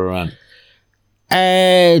people are around?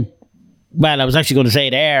 Well, I was actually going to say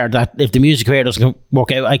there that if the music career doesn't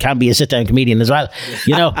work out, I can be a sit-down comedian as well.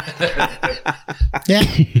 You know, Yeah.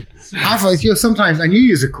 I thought, sometimes, and you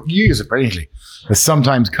use it brilliantly, but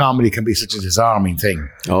sometimes comedy can be such a disarming thing.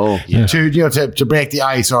 Oh, To break the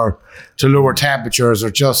ice or to lower temperatures or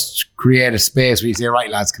just create a space where you say, right,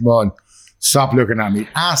 lads, come on, stop looking at me.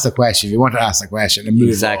 Ask the question if you want to ask the question and move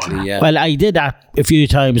exactly. on. Yeah. well, I did that a few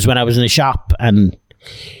times when I was in a shop and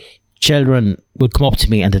children would come up to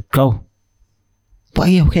me and they'd go, "Why are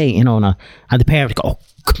you okay?" You know, and the parent would go, "Oh,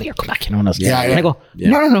 come here, come back," you know. And Yeah, I go,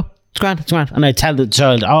 "No, it's grand. And I tell the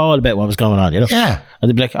child all about what was going on, you know. Yeah. And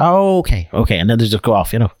they'd be like, "Oh, okay," and then they just go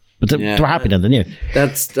off, you know. But they were happy then, they knew.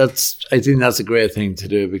 That's. I think that's a great thing to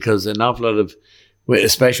do because an awful lot of,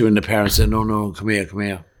 especially when the parents say, "No, come here,"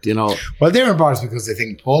 you know. Well, they're embarrassed because they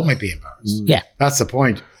think Paul might be embarrassed. Yeah. That's the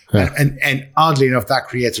point. And oddly enough, that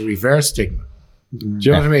creates a reverse stigma. Do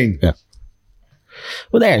you know what I mean? Yeah.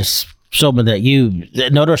 Well, there's someone that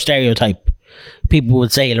another stereotype people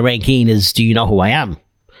would say Lorraine Keane is, do you know who I am?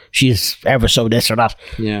 She's ever so this or that.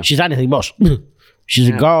 Yeah. She's anything but. She's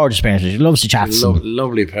a gorgeous person. She loves to chat.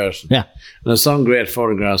 Lovely person. Yeah. And there's some great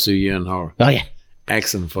photographs of you and her. Oh, yeah.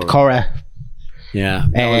 Excellent photographs. Cora. Yeah.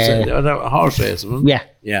 That was a horse race, wasn't it? Yeah.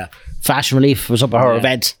 Yeah. Fashion Relief was up at her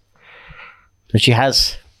event. And she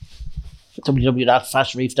has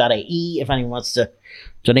www.fashionrelief.ie if anyone wants to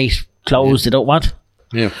donate clothes they don't want.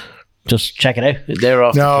 Yeah. Just check it out. They're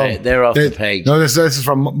off the peg. No, this is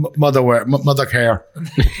from Mother Care.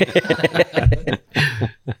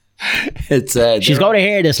 It's She's going to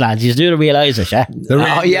hear this, lads. She's doing to realise it, yeah?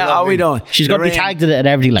 we don't. She's going to be tagged in it and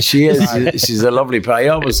everything. Like. She is. She's a lovely person.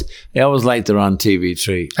 I always liked her on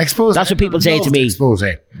TV3. Expose. That's what people say to me. Expose.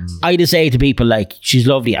 I just say to people, like, she's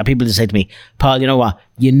lovely. And people just say to me, Paul, you know what?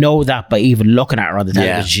 You know that by even looking at her on the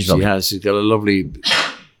television. Yeah, she's lovely. She's got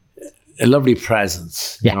a lovely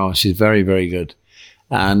presence. Yeah. You know, she's very, very good.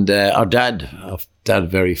 And our dad,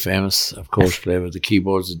 very famous, of course, played with the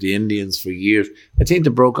keyboards of the Indians for years. I think they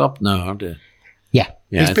broke up now, aren't they? Yeah.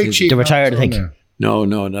 Yeah, It's Big Chief. They're retired, I think.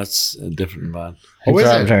 No, that's a different band. Oh, is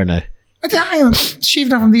They're it? retired now. Chief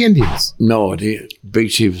not from the Indians. No, the Big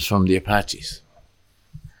Chief is from the Apaches.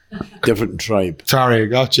 Different tribe. Sorry, I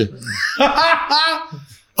got you.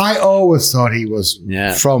 I always thought he was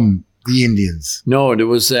from the Indians. No, there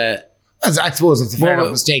was I suppose it's a fair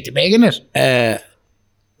enough mistake to make, isn't it?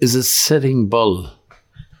 is a Sitting Bull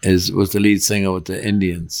was the lead singer with the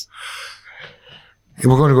Indians.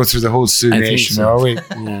 We're going to go through the whole Sioux I think Nation, so. are we?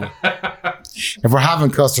 Yeah. If we're having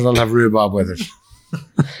custard, I'll have rhubarb with it.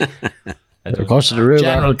 Of course, the rhubarb.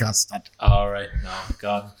 General custard. All right, no,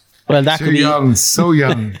 gone. Well, that Too could be. young, so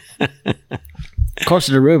young. Of course,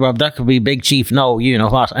 the rhubarb. That could be Big Chief. No, you know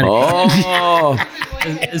what? Anyway. Oh,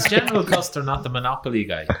 Is General Custer not the Monopoly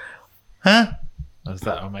guy? Huh? Or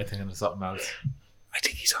am I thinking of something else? I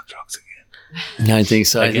think he's on drugs again. I think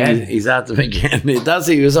so. I think Again? he's at them again.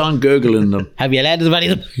 He was on Googling them. Have you led any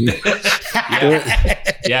of them?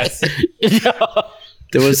 Yes.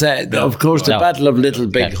 There was, of course, the No. Battle of Little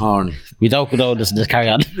Bighorn. We don't condone this. Just carry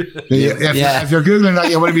on. If you're Googling that,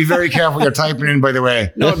 you want to be very careful what you're typing in, by the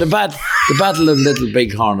way. No, the Battle of Little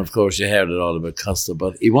Bighorn. Of course, you heard it all about Custer,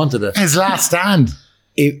 but he wanted His last stand.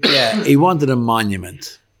 he wanted a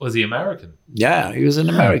monument. Was he American? Yeah, he was an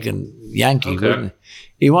American Yankee, Okay. wasn't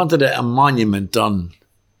he? He wanted a monument done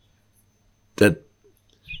that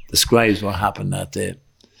describes what happened that day.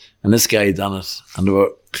 And this guy done it, and they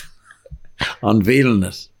were unveiling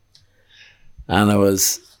it. And it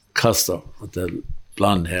was Custer with the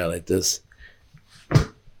blonde hair like this.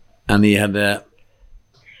 And he had a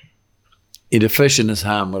fish in his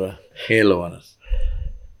hand with a halo on it.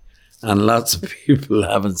 And lots of people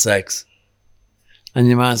having sex. And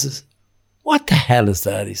your man says, what the hell is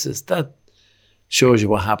that? He says, that shows you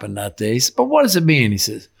what happened that day. He says, but what does it mean? He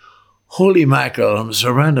says, holy mackerel, I'm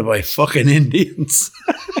surrounded by fucking Indians.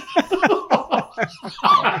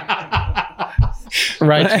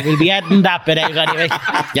 Right, we'll be adding that bit out anyway.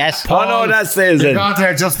 Yes. Oh no, that says You it. got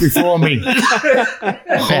there just before me.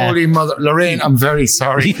 Holy mother. Lorraine, I'm very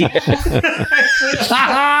sorry. But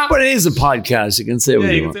it is a podcast. You can say what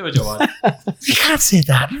Yeah, you you want. can say what you want. You can't say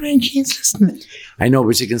that. Lorraine Keane's listening. I know,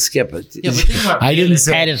 but you can skip it. Yeah, but think about I didn't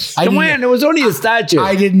say Edit. I Come didn't, on, there was only a statue.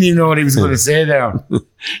 I didn't even know what he was going to say there.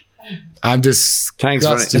 I'm just. Thanks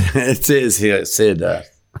for disgusted. it. Says here, say that.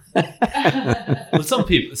 Well, some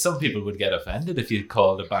people would get offended if you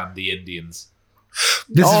called a band the Indians.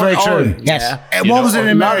 This is very true. Yes. What was it in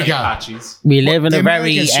or America? Apaches. We live in The a very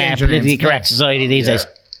Americans change their politically names. correct society these days.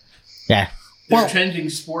 Yeah. They're changing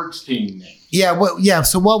sports team names. Yeah, well, yeah.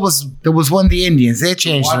 So there was one, the Indians. They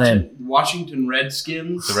changed the name. Washington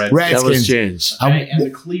Redskins. The Red. That was Redskins. changed. And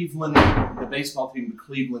the baseball team, the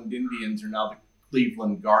Cleveland Indians, are now the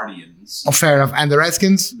Cleveland Guardians. Oh, fair enough. And the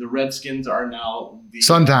Redskins? The Redskins are now the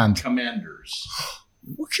Suntanned. Commanders.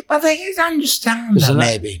 But they understand Isn't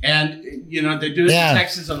that, it? maybe. And, they do it Yeah. in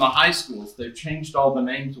Texas and the high schools. They've changed all the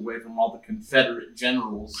names away from all the Confederate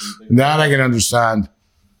generals. And things. That I can understand.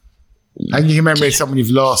 I can commemorate something you've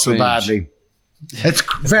lost so Strange. badly. It's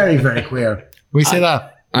very, very queer. We say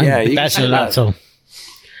that. Yeah, you can That's say a lot, that. so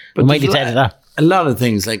But we might there's need to edit that. a lot of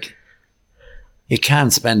things, like you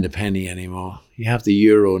can't spend a penny anymore. You have the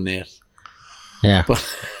Euro net. Yeah.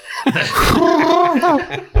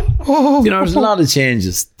 There's a lot of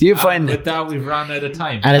changes. Do you find With that, we've run out of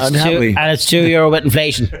time. And it's Unhappy. €2 with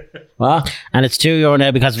inflation. what? And it's €2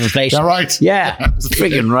 now because of inflation. All right. Yeah, it's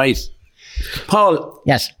freaking right. Paul,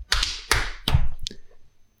 Yes.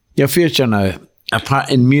 your future now, apart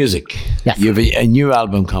in music, Yes. you have a new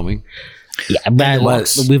album coming. Yeah, well,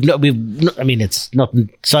 works. I mean, it's nothing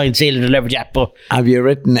signed, sealed, or delivered yet, but Have you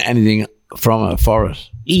written anything for it.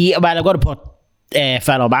 Yeah, well, I'm going to put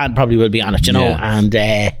Fellow Man probably will be on it, you know, Yeah. and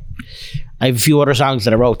I have a few other songs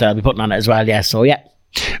that I wrote that I'll be putting on it as well. Yeah, so yeah.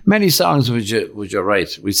 Many songs would you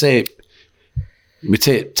write? We take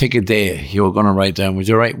a day. You were going to write down. Would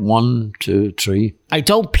you write 1, 2, 3? I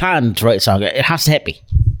don't plan to write a song. It has to hit me.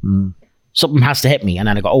 Something has to hit me, and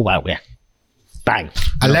then I go, oh wow, yeah, bang.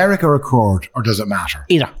 A lyric or a chord, or does it matter?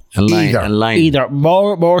 Either. A line. Either. A line. Either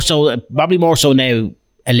more so, probably more so now.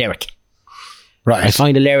 A lyric. Right. I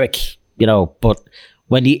find a lyric, you know. But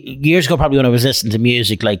when years ago, probably when I was listening to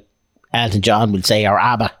music like Elton John would say, or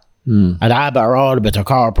ABBA, and ABBA are all about their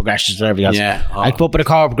chord progressions and everything else. Yeah. I come up with a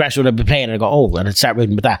chord progression when I'd be playing, and I go, oh, and I'd start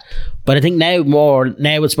reading with that. But I think now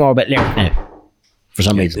it's more about lyric now, for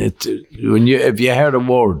some reason. If you heard a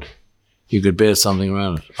word, you could base something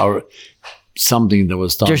around it, or something that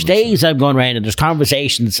was done. There's days I'm going around and there's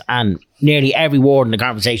conversations, and nearly every word in the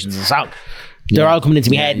conversation is a song. They're all coming into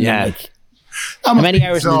my head. And I'm like, how many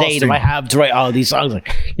hours in the day do I have to write all these songs?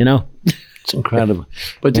 Like, you know, It's incredible.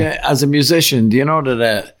 But as a musician, do you know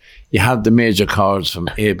that you have the major chords from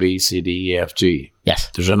A, B, C, D, E, F, G? yes,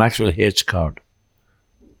 There's an actual H chord.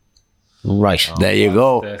 right. There you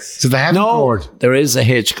go. So the heaven chord. There is a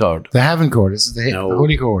H chord. The heaven chord. This is the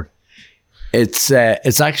holy chord. It's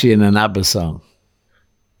actually in an ABBA song.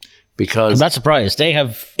 Because I'm not surprised. They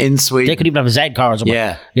in Sweden, could even have a Z chord or something.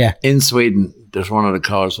 Yeah. In Sweden, there's one of the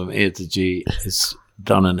chords from A to G is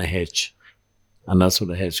done in a H. And that's what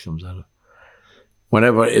the H comes out of.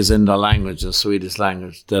 Whenever is in the language, the Swedish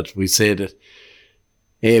language, that we say that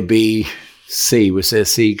A, B, C, we say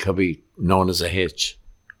C could be known as a H.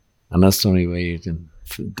 And that's the only way you can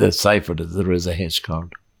decipher that there is a H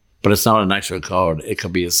chord. But it's not an actual chord. It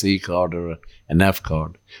could be a C chord or an F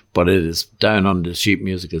chord. But it is down on the sheet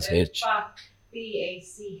music as H.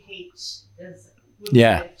 B-A-C-H.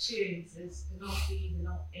 Yeah. Tunes is the note B, the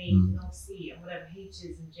note A, the note C, and whatever H is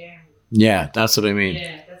in German. Yeah, that's what I mean.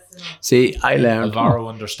 Yeah, that's the note. See, I learned. Alvaro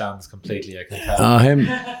understands completely, I can tell. Him.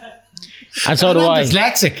 And so do I.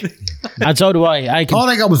 Dyslexic. And so do I. I All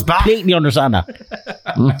I got was back. completely understand that.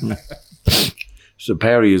 So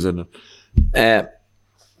Perry is in it.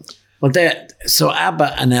 So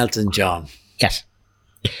ABBA and Elton John. Yes.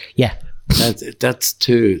 Yeah. That's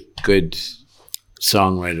two good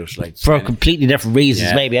songwriters. Like For completely different reasons,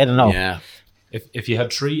 Yeah. maybe. I don't know. Yeah. If you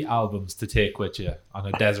had 3 albums to take with you on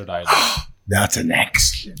a desert island, That's an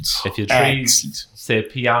excellent. if you had 3, Excellent. say,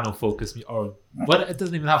 piano focus, or what, it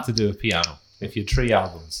doesn't even have to do with piano. If you had 3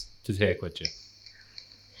 albums to take with you,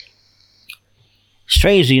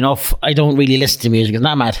 Strangely enough, I don't really listen to music. It's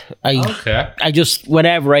not mad. okay. I just,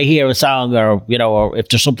 whenever I hear a song or, you know, or if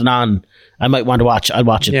there's something on I might want to watch, I'll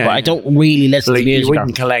watch it. Yeah, but I don't really listen Like, to music. you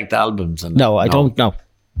wouldn't collect albums. And No, I don't know.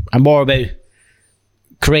 I'm more about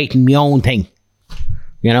creating my own thing.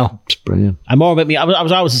 You know? It's brilliant. I'm more about me. I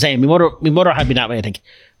was always the same. My mother had me that way, I think.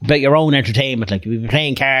 About your own entertainment. Like, we'd be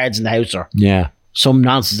playing cards in the house or Yeah. some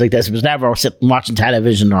nonsense like this. It was never sitting watching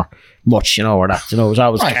television or much, you know, or that. You know, it was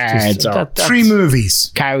always Right, cards or That's- 3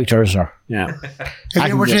 movies. characters or Yeah. If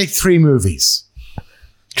you were to take 3 movies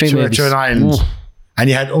three to movies. an island and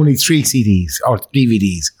you had only 3 CDs or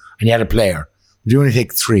DVDs and you had a player, would you only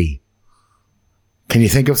take 3? Can you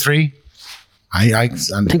think of 3? I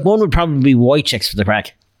think one would probably be White Chicks for the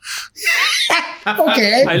crack.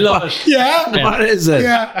 okay. I love it. Yeah. What is it?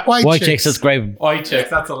 Yeah. White Chicks, that's great. White chicks,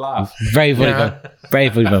 that's a laugh. Very funny Yeah. film. Very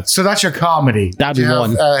funny film. So that's your comedy. That'd Do be you have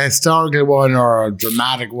one. a historical one or a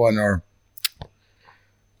dramatic one or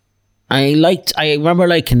I remember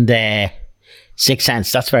liking the Sixth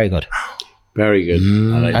Sense. That's very good. Very good.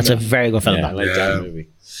 I like That's that. a very good film. Yeah, I like that movie.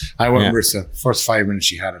 I went with the first 5 minutes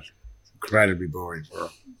she had it. Incredibly boring for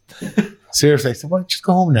her. Seriously, I said, well, just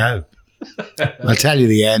go home now. I'll tell you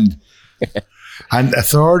the end. And a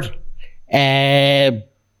third? The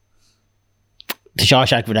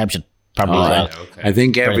Shawshank Redemption. Probably as well. Okay. I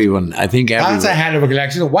think everyone. That's a hell of a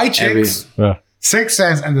collection. The White Chicks, Yeah. Sixth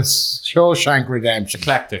Sense, and the Shawshank Redemption.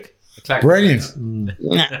 Eclectic. Brilliant.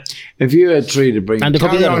 If you had 3 to bring, And the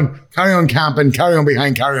couple Carry of them. on, carry on camping, carry on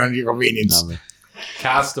behind, carry on your convenience.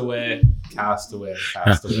 Castaway. And I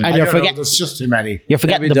you're don't know, forget- there's just too many. You're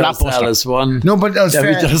forgetting Debbie the does Blockbuster. Alice one. No, but that's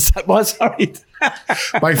Debbie fair. does that one. Sorry.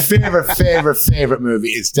 My favorite movie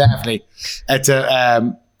is definitely it's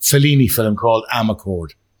a Fellini film called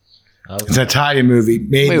Amarcord. It's an Italian movie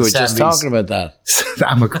made We in were the 70s. just talking about that.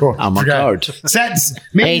 Amarcord. Amarcord.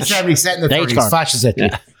 Made in the H. 70s, set in the The H 30s. card. Fascist Italy.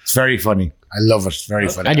 It's very funny. I love it. It's very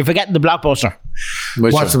funny. And you're forgetting the Blockbuster.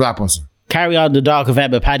 Which What's the one? Blackbuster? Carry On the Dog of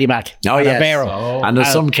Emma, Paddy Mac. Oh and yes. Barrow. And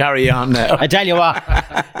there's some carry on now. I tell you what,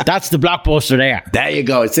 that's the Blockbuster there. There you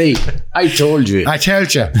go. See, I told you. I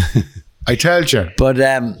told you. But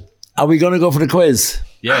Are we going to go for the quiz?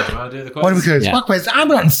 Yeah, do you want to do the quiz? What quiz? Yeah. What quiz? I'm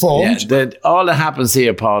not informed. All that happens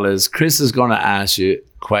here, Paul, is Chris is going to ask you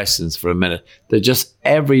questions for a minute. They're just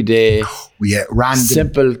everyday, Random.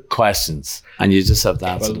 simple questions, and you just have to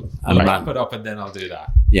answer them. I'll And wrap it up and then I'll do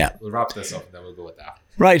that. Yeah. We'll wrap this up and then we'll go with that.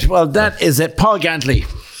 Right. Well, that is it. Paul Gantley.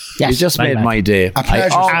 Yes, You just very made nice. my day. I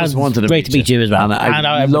pleasure. always And wanted to great to meet you as well. And And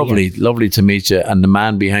everybody lovely to meet you. And the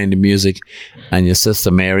man behind the music, and your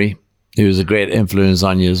sister Mary, who was a great influence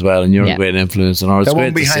on you as well. And you're Yeah. a great influence on her. It's The great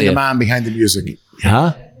one to behind see the it. man behind the music.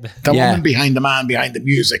 Huh? The Yeah. woman behind the man behind the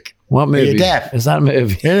music. What Are you movie? deaf? Is that a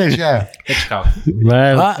movie? It is, yeah. Hitchcock.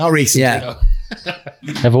 Well, What? Not recently. Yeah.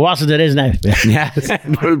 if it wasn't, it is now. Yeah.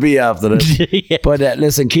 It will be after this. Yeah. But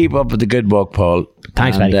listen, keep up with the good work, Paul.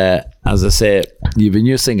 Thanks, and, buddy. as I say, you've a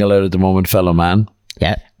new single out at the moment, Fellow Man.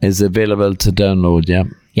 Yeah. Is available to download, yeah?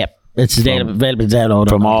 Yep. It's available to download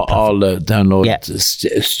From on all the download Yeah.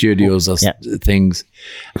 studios or Yeah. things.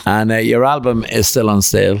 And your album is still on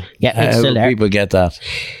sale. Yeah, it's How still do there. people get that?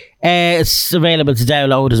 It's available to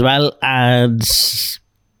download as well, and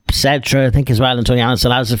Centra, I think, as well. And Tony Allen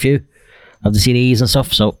still has a few of the CDs and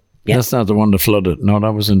stuff. So yeah, That's not the one that flooded. No,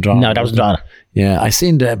 that was in Drogheda. no, that was Drogheda. Yeah, I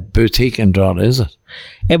seen the boutique in Drogheda, is it?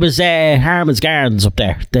 It was Harmon's Gardens up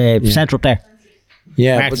there, the centre up there.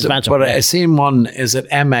 Yeah, Marks and Spencer. but I seen one, is it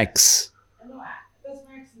MX? No, that's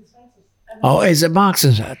Marks and Spencer's. Oh, is it Marks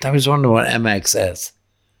and Spencer? I was wondering what MX is.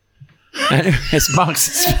 Anyway, it's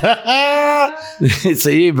Marks and Spencer. It's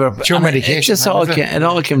a Uber. Pure And medication, It just man, all is it? came, it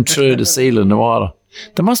all came through the ceiling, the water.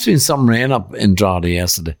 There must have been some rain up in Drogheda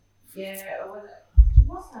yesterday. Yeah, well, it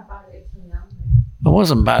wasn't that bad at Tony Allen. It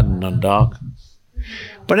wasn't bad in Dundalk.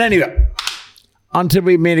 But anyway, until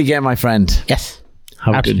we meet again, my friend, Yes,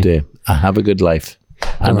 have Absolutely. a good day. And have a good life.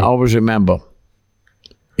 And always remember,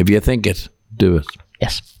 if you think it, do it.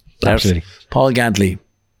 yes, There's absolutely. Paul Gantley,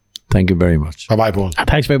 thank you very much. Bye-bye, Paul. And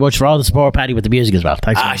thanks very much for all the support, Paddy, with the music as well.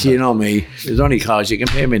 Thanks. very much. You know me. It's only cause you can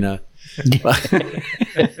pay me now.